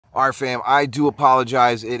All right, fam, I do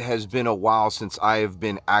apologize. It has been a while since I have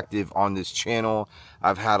been active on this channel.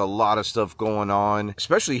 I've had a lot of stuff going on,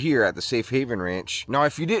 especially here at the Safe Haven Ranch. Now,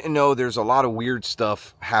 if you didn't know, there's a lot of weird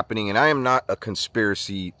stuff happening, and I am not a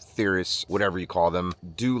conspiracy theorist, whatever you call them.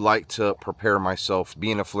 Do like to prepare myself.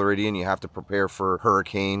 Being a Floridian, you have to prepare for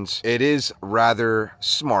hurricanes. It is rather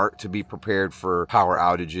smart to be prepared for power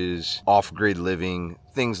outages, off-grid living,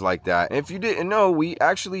 things like that. And if you didn't know, we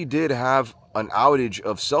actually did have an outage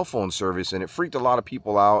of cell phone service, and it freaked a lot of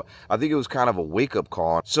people out. I think it was kind of a wake-up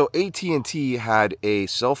call. So at&t had a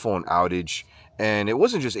cell phone outage, and it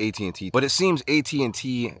wasn't just at&t, but it seems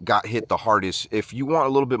at&t got hit the hardest. If you want a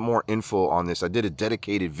little bit more info on this, I did a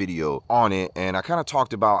dedicated video on it, and I kind of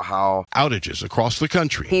talked about how outages across the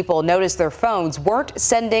country. People noticed their phones weren't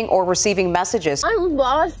sending or receiving messages. I'm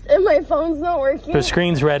lost and my phone's not working. The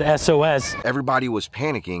screens read SOS. Everybody was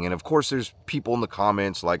panicking, and of course there's people in the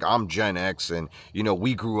comments like, I'm Gen X, and you know,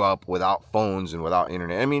 we grew up without phones and without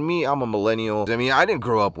internet. I mean, me, I'm a millennial. I mean, I didn't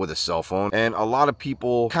grow up with a cell phone, and a lot of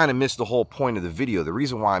people kind of missed the whole point of the video. The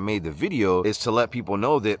reason why I made the video is to let people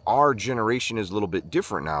know that our generation is a little bit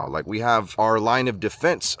different now. Like, we have our line of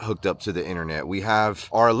defense hooked up to the internet. We have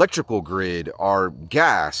our electrical grid, our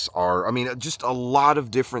gas, I mean, just a lot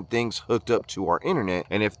of different things hooked up to our internet.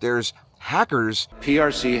 And if there's hackers,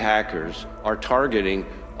 PRC hackers are targeting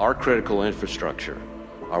our critical infrastructure,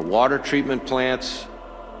 our water treatment plants,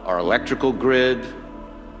 our electrical grid,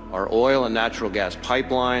 our oil and natural gas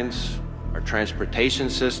pipelines, our transportation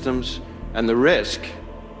systems, and the risk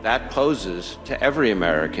that poses to every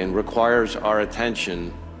American requires our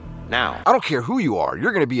attention now. I don't care who you are,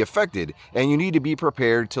 you're going to be affected, and you need to be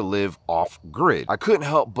prepared to live off grid. I couldn't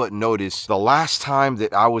help but notice the last time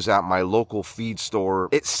that I was at my local feed store,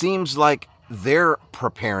 it seems like they're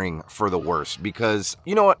preparing for the worst, because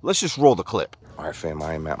you know what, let's just roll the clip. All right, fam,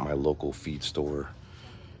 I am at my local feed store.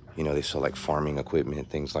 You know, they sell like farming equipment,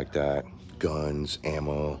 things like that, guns,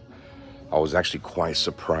 ammo. I was actually quite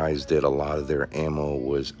surprised that a lot of their ammo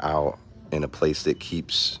was out in a place that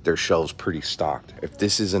keeps their shelves pretty stocked. If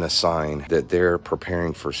this isn't a sign that they're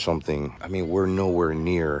preparing for something, I mean, we're nowhere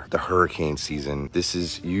near the hurricane season. This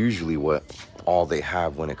is usually what all they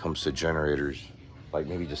have when it comes to generators, like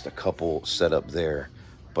maybe just a couple set up there.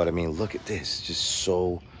 But I mean, look at this, just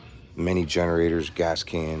so many generators, gas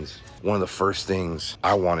cans. One of the first things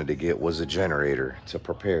I wanted to get was a generator to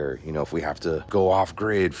prepare, you know, if we have to go off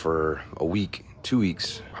grid for a week, 2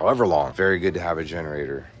 weeks, however long. Very good to have a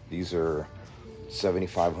generator. These are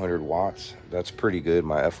 7,500 watts. That's pretty good.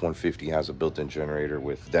 My F-150 has a built-in generator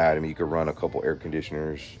with that. I mean, you could run a couple air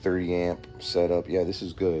conditioners, 30 amp setup. Yeah, this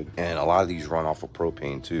is good. And a lot of these run off of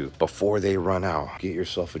propane too. Before they run out, get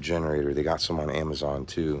yourself a generator. They got some on Amazon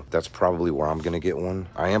too. That's probably where I'm gonna get one.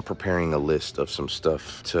 I am preparing a list of some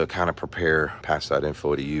stuff to kind of prepare, pass that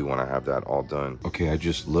info to you when I have that all done. Okay, I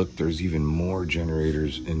just looked. There's even more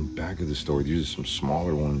generators in back of the store. These are some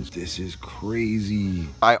smaller ones. This is crazy.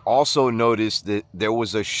 I also noticed that there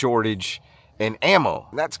was a shortage in ammo.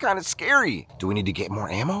 That's kind of scary. Do we need to get more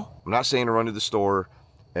ammo? I'm not saying to run to the store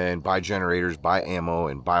and buy generators, buy ammo,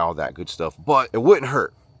 and buy all that good stuff, but it wouldn't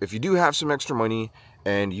hurt. If you do have some extra money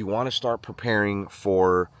and you want to start preparing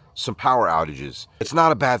for some power outages, it's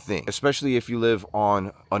not a bad thing, especially if you live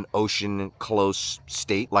on an ocean close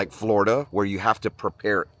state like Florida, where you have to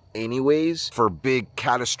prepare anyways for big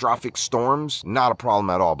catastrophic storms. Not a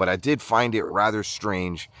problem at all, but I did find it rather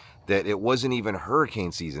strange that it wasn't even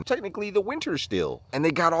hurricane season. Technically the winter still. And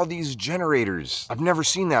they got all these generators. I've never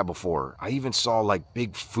seen that before. I even saw like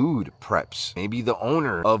big food preps. Maybe the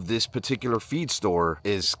owner of this particular feed store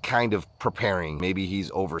is kind of preparing. Maybe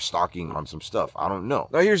he's overstocking on some stuff. I don't know.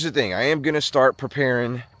 Now here's the thing. I am gonna start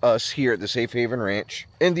preparing us here at the Safe Haven Ranch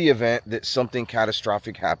in the event that something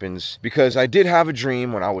catastrophic happens, because I did have a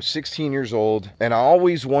dream when I was 16 years old, and I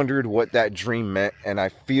always wondered what that dream meant, and I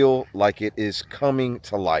feel like it is coming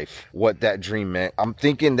to life, what that dream meant. I'm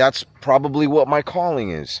thinking that's probably what my calling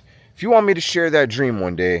is. If you want me to share that dream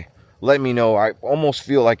one day, let me know. I almost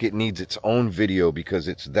feel like it needs its own video because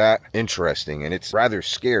it's that interesting and it's rather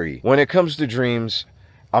scary. When it comes to dreams,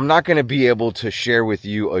 I'm not going to be able to share with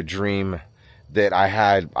you a dream that I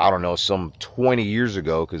had, I don't know, some 20 years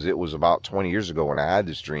ago, because it was about 20 years ago when I had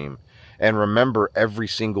this dream, and remember every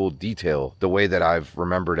single detail the way that I've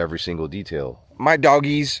remembered every single detail. My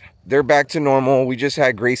doggies, they're back to normal. We just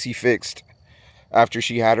had Gracie fixed after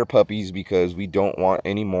she had her puppies because we don't want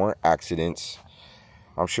any more accidents.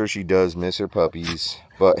 I'm sure she does miss her puppies.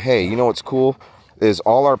 But hey, you know what's cool is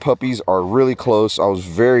all our puppies are really close. I was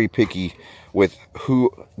very picky with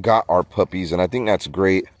who got our puppies, and I think that's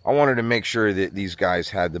great. I wanted to make sure that these guys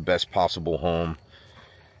had the best possible home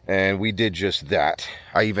And we did just that.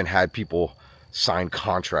 I even had people sign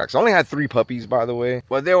contracts. I only had 3 puppies, by the way,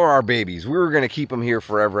 but they were our babies. We were going to keep them here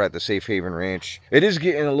forever at the Safe Haven Ranch. It is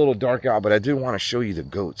getting a little dark out, but I did want to show you the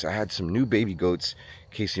goats. I had some new baby goats,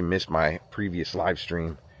 in case you missed my previous live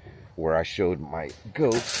stream where I showed my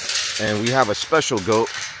goats. And we have a special goat.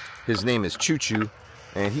 His name is Choo Choo,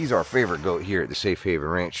 and he's our favorite goat here at the Safe Haven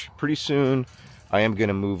Ranch. Pretty soon, I am going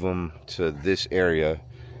to move him to this area.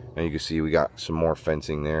 And you can see we got some more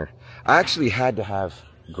fencing there. I actually had to have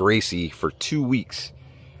Gracie for 2 weeks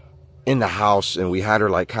in the house, and we had her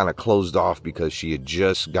like kind of closed off because she had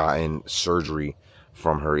just gotten surgery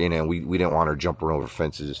from her in, and we didn't want her jumping over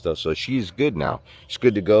fences and stuff. So she's good now. She's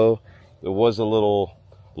good to go. It was a little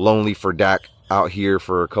lonely for Dak out here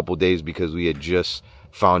for a couple days because we had just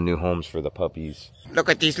found new homes for the puppies. Look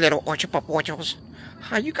at these little ocho.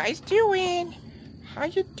 How you guys doing? How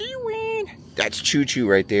you doing? That's Choo Choo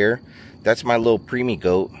right there. That's my little preemie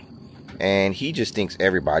goat. And he just thinks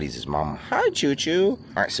everybody's his mama. Hi, Choo Choo.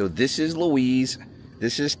 All right, so this is Louise.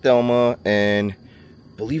 This is Thelma. And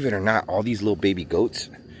believe it or not, all these little baby goats,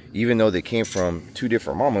 even though they came from 2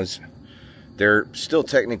 different mamas, they're still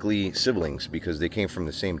technically siblings because they came from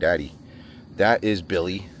the same daddy. That is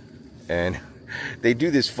Billy. And they do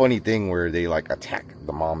this funny thing where they like attack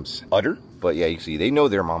the mom's udder. But yeah, you see, they know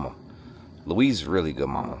their mama. Louise is really good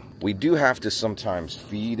mama. We do have to sometimes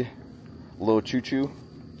feed little Choo Choo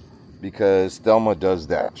because Thelma does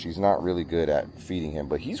that. She's not really good at feeding him,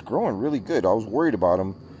 but he's growing really good. I was worried about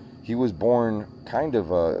him. He was born kind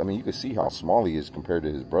of, I mean, you can see how small he is compared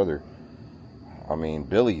to his brother. I mean,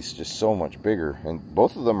 Billy's just so much bigger, and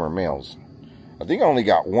both of them are males. I think I only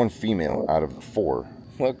got 1 female out of the 4.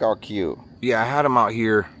 Look how cute. Yeah, I had him out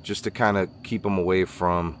here just to kind of keep him away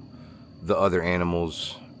from the other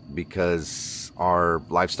animals, because our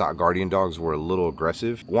livestock guardian dogs were a little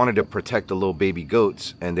aggressive. Wanted to protect the little baby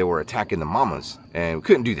goats, and they were attacking the mamas, and we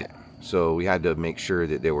couldn't do that. So we had to make sure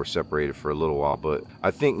that they were separated for a little while, but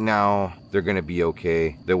I think now they're gonna be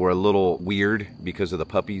okay. They were a little weird because of the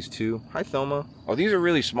puppies too. Hi, Thelma. Oh, these are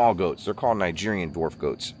really small goats. They're called Nigerian dwarf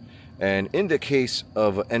goats. And in the case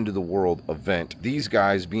of an end of the world event, these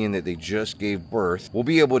guys, being that they just gave birth, will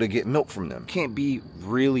be able to get milk from them. Can't be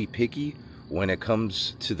really picky when it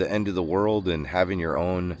comes to the end of the world and having your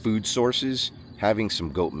own food sources. Having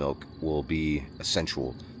some goat milk will be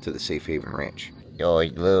essential to the Safe Haven Ranch. Oh,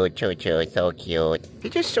 little Choo Choo, so cute.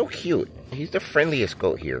 He's just so cute. He's the friendliest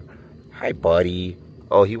goat here. Hi, buddy.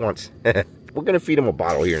 Oh, he wants... We're going to feed him a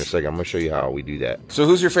bottle here in a second. I'm going to show you how we do that. So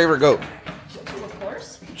who's your favorite goat? Choo-choo, of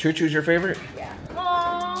course. Choo Choo's your favorite? Yeah.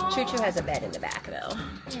 Aww. Choo-choo has a bed in the back, though.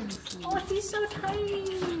 Oh, he's so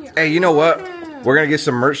tiny. Hey, you know what? We're going to get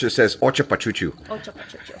some merch that says Ochapa Choo Choo. Ochapa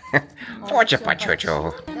Choo-choo. Ochapa Choo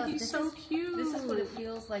Choo. He's so cute. This is what it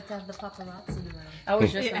feels like to have the paparazzi around. I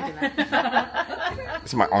was just thinking that.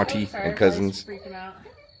 This is my auntie and cousins. Freaking out.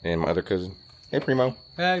 And my other cousin. Hey, Primo.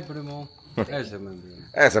 Hey, primo.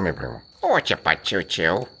 That's my Primo. Ochapa Choo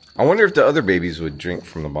Choo. I wonder if the other babies would drink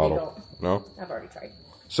from the bottle. No? I've already tried.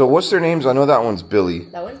 So what's their names? I know that one's Billy.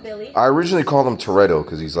 That one's Billy. I originally called him Toretto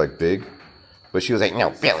because he's like big. But she was like, no,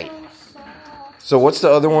 Billy. So what's the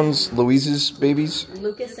other ones? Louise's babies?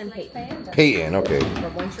 Lucas and Peyton. Peyton, okay.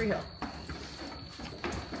 From One Tree Hill.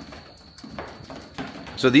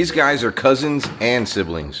 So these guys are cousins and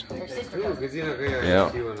siblings.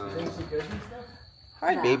 Yeah.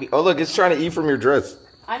 Hi, baby. Oh, look, it's trying to eat from your dress.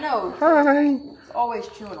 I know. Hi. It's always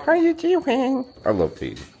chewing on How you doing? I love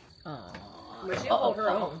Peyton. But she'll hold her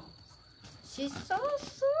own. She's so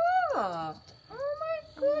soft. Oh my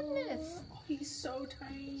goodness. He's so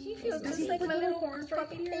tiny. She feels just like my little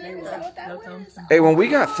puppy bear. Is that what that was? Hey, when we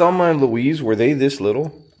got Thelma and Louise, were they this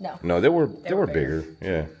little? No. No, they were bigger.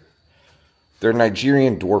 Yeah. They're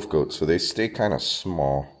Nigerian dwarf goats, so they stay kind of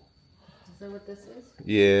small. Is that what this is?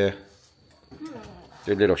 Yeah.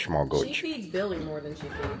 They're little small goats. She feeds Billy more than she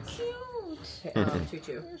feeds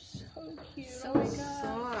Choo-choo. So cute. So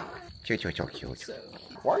soft. Choo Choo, so cute.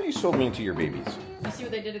 Why are you so mean to your babies? You see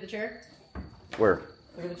what they did to the chair? Where?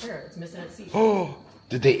 Look at the chair. It's missing its seat. Oh,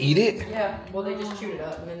 did they eat it? Yeah. Well, they just chewed it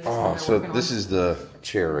up. And then Oh, so this is the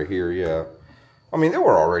chair right here, yeah. I mean, they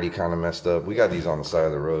were already kind of messed up. We got these on the side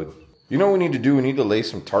of the road. You know what we need to do? We need to lay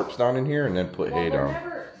some tarps down in here and then put hay down.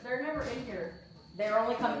 They're never in here. They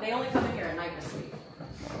only come in here at night to sleep.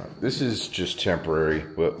 This is just temporary,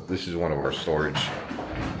 but this is one of our storage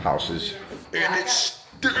houses. And it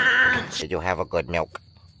stinks! Did you have a good milk?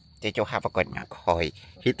 Did you have a good milk? Oh, he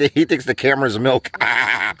thinks the camera's milk.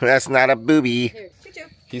 That's not a booby. Here, Choo-choo.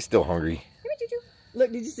 He's still hungry. Here, Choo-choo.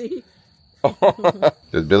 Look, did you see?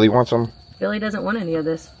 Does Billy want some? Billy doesn't want any of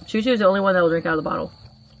this. Choo-choo's the only one that will drink out of the bottle.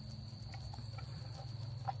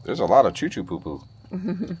 There's a lot of choo-choo poo-poo.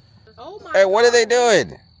 Oh my Hey, what are they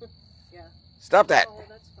doing? Yeah. Stop that. Oh,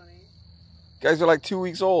 that's funny. Guys are like 2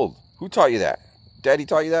 weeks old. Who taught you that? Daddy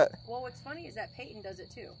taught you that? Well, what's funny is that Peyton does it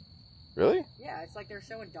too. Really? Yeah, it's like they're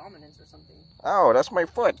showing dominance or something. Oh, that's my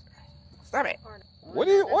foot. Stop it. What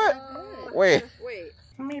is what? Wait. Wait.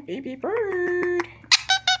 My baby bird.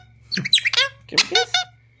 Give me this.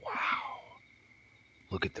 Wow.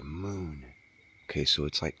 Look at the moon. Okay, so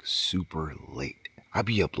it's like super late. I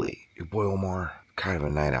be up late. Your boy Omar, kind of a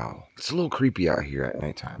night owl. It's a little creepy out here at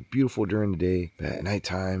nighttime. Beautiful during the day, but at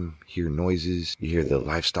nighttime, hear noises. You hear the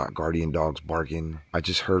livestock guardian dogs barking. I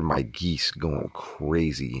just heard my geese going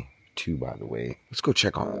crazy too, by the way. Let's go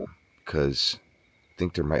check on them, because I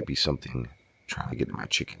think there might be something trying to get to my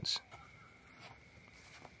chickens.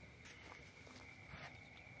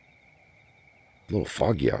 A little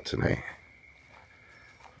foggy out tonight.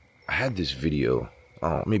 I had this video,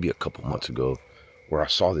 maybe a couple months ago, where I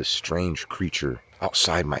saw this strange creature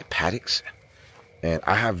outside my paddocks, and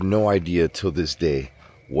I have no idea till this day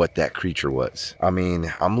what that creature was. I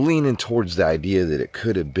mean, I'm leaning towards the idea that it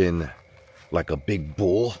could have been like a big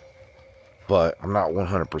bull, but I'm not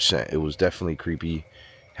 100%. It was definitely creepy,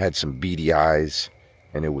 had some beady eyes,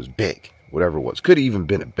 and it was big, whatever it was. Could have even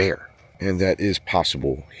been a bear, and that is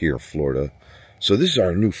possible here in Florida. So this is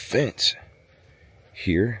our new fence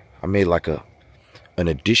here. I made like an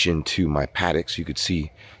addition to my paddocks. You could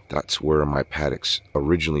see that's where my paddocks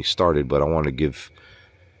originally started, but I want to give,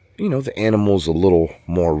 you know, the animals a little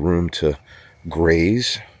more room to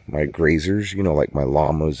graze. My grazers, you know, like my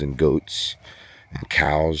llamas and goats and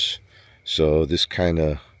cows. So this kind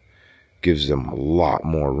of gives them a lot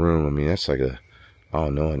more room. I mean, that's like I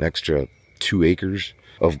don't know, an extra 2 acres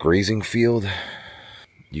of grazing field.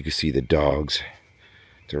 You can see the dogs.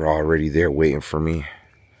 They're already there waiting for me.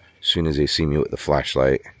 As soon as they see me with the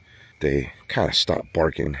flashlight, they kind of stop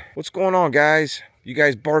barking. What's going on, guys? You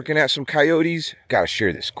guys barking at some coyotes? Gotta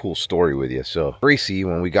share this cool story with you. So Gracie,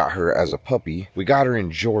 when we got her as a puppy, we got her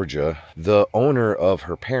in Georgia. The owner of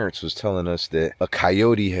her parents was telling us that a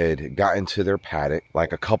coyote had got into their paddock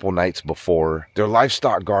like a couple nights before. They're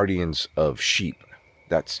livestock guardians of sheep.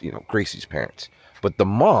 That's, you know, Gracie's parents. But the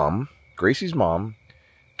mom, Gracie's mom,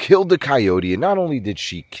 killed the coyote, and not only did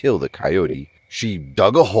she kill the coyote, she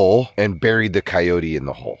dug a hole and buried the coyote in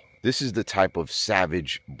the hole. This is the type of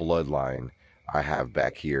savage bloodline I have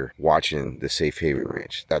back here watching the Safe Haven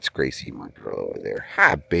Ranch. That's Gracie, my girl over there.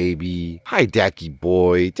 Hi, baby. Hi, Dacky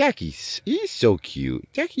boy. Dacky's, he's so cute.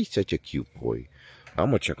 Dacky's such a cute boy. I'm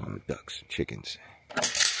gonna check on the ducks, chickens.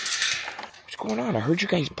 What's going on? I heard you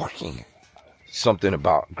guys barking. Something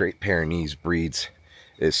about Great Pyrenees breeds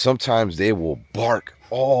is sometimes they will bark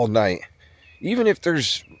all night, even if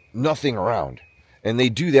there's nothing around. And they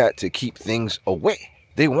do that to keep things away.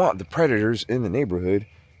 They want the predators in the neighborhood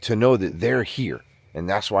to know that they're here, and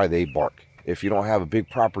that's why they bark. If you don't have a big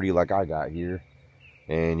property like I got here,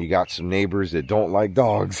 and you got some neighbors that don't like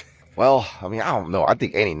dogs, well, I mean, I don't know. I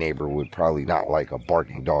think any neighbor would probably not like a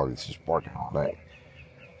barking dog that's just barking all night.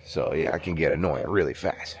 So yeah, I can get annoying really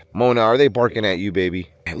fast. Mona, are they barking at you, baby?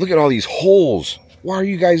 Look at all these holes. Why are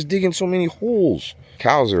you guys digging so many holes?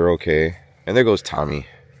 Cows are okay. And there goes Tommy.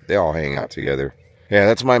 They all hang out together. Yeah,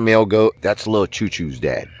 that's my male goat. That's little Choo Choo's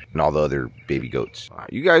dad and all the other baby goats.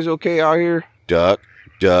 You guys okay out here? Duck,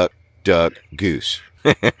 duck, duck, goose.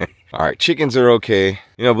 All right, chickens are okay.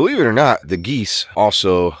 You know, believe it or not, the geese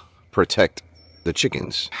also protect the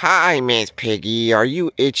chickens. Hi, Miss Piggy. Are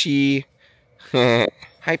you itchy?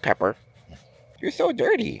 Hi, Pepper. You're so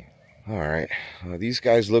dirty. All right, these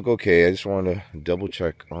guys look okay. I just wanted to double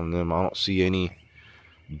check on them. I don't see any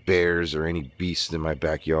bears or any beasts in my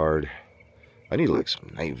backyard. I need like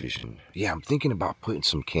some night vision. Yeah, I'm thinking about putting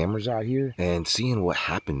some cameras out here and seeing what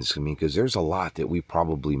happens to me, because there's a lot that we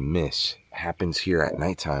probably miss happens here at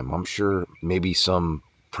nighttime. I'm sure maybe some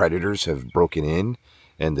predators have broken in,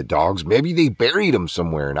 and the dogs, maybe they buried them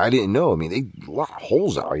somewhere and I didn't know. I mean, they a lot of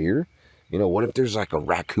holes out here. You know, what if there's like a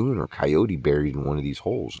raccoon or coyote buried in one of these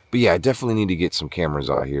holes? But yeah, I definitely need to get some cameras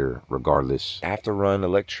out here regardless. I have to run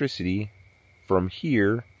electricity from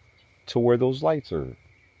here to where those lights are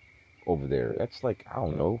over there. That's like, I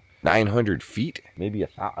don't know, 900 feet, maybe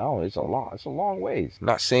it's a lot. It's a long ways. I'm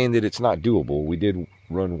not saying that it's not doable. We did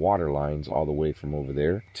run water lines all the way from over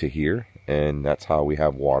there to here, and that's how we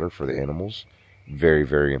have water for the animals. Very,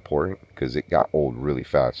 very important, because it got old really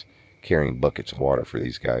fast carrying buckets of water for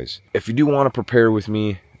these guys. If you do want to prepare with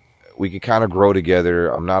me, we could kind of grow together.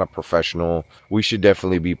 I'm not a professional. We should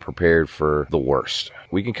definitely be prepared for the worst.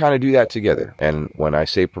 We can kind of do that together. And when I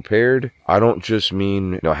say prepared, I don't just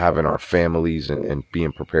mean, having our families and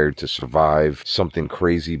being prepared to survive something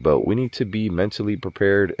crazy, but we need to be mentally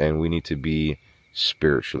prepared and we need to be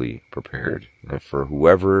spiritually prepared. And for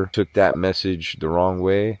whoever took that message the wrong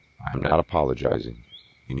way, I'm not apologizing.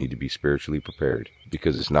 You need to be spiritually prepared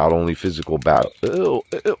because it's not only physical battle.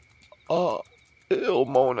 Ew,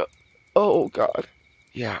 Mona. Oh, God.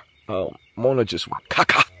 Yeah, Mona just went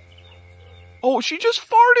caca. Oh, she just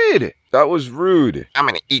farted. That was rude. I'm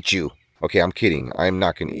gonna eat you. Okay, I'm kidding. I'm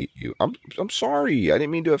not gonna eat you. I'm sorry. I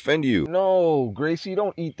didn't mean to offend you. No, Gracie,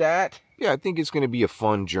 don't eat that. Yeah, I think it's gonna be a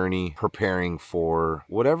fun journey preparing for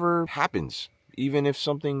whatever happens. Even if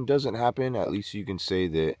something doesn't happen, at least you can say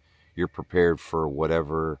that you're prepared for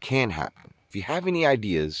whatever can happen. If you have any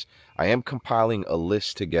ideas, I am compiling a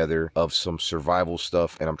list together of some survival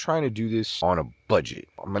stuff, and I'm trying to do this on a budget.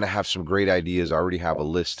 I'm going to have some great ideas. I already have a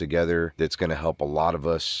list together that's going to help a lot of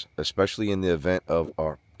us, especially in the event of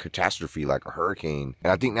a catastrophe like a hurricane.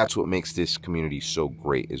 And I think that's what makes this community so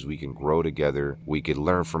great, is we can grow together, we can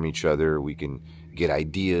learn from each other, we can get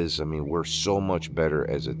ideas. I mean, we're so much better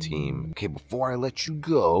as a team. Okay, before I let you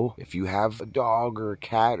go, if you have a dog or a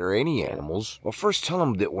cat or any animals, well, first tell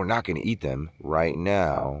them that we're not going to eat them right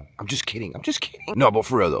now. I'm just kidding. No, but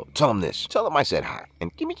for real though, tell them this. Tell them I said hi.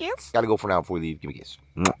 And give me a kiss. Gotta go for now before we leave. Give me a kiss.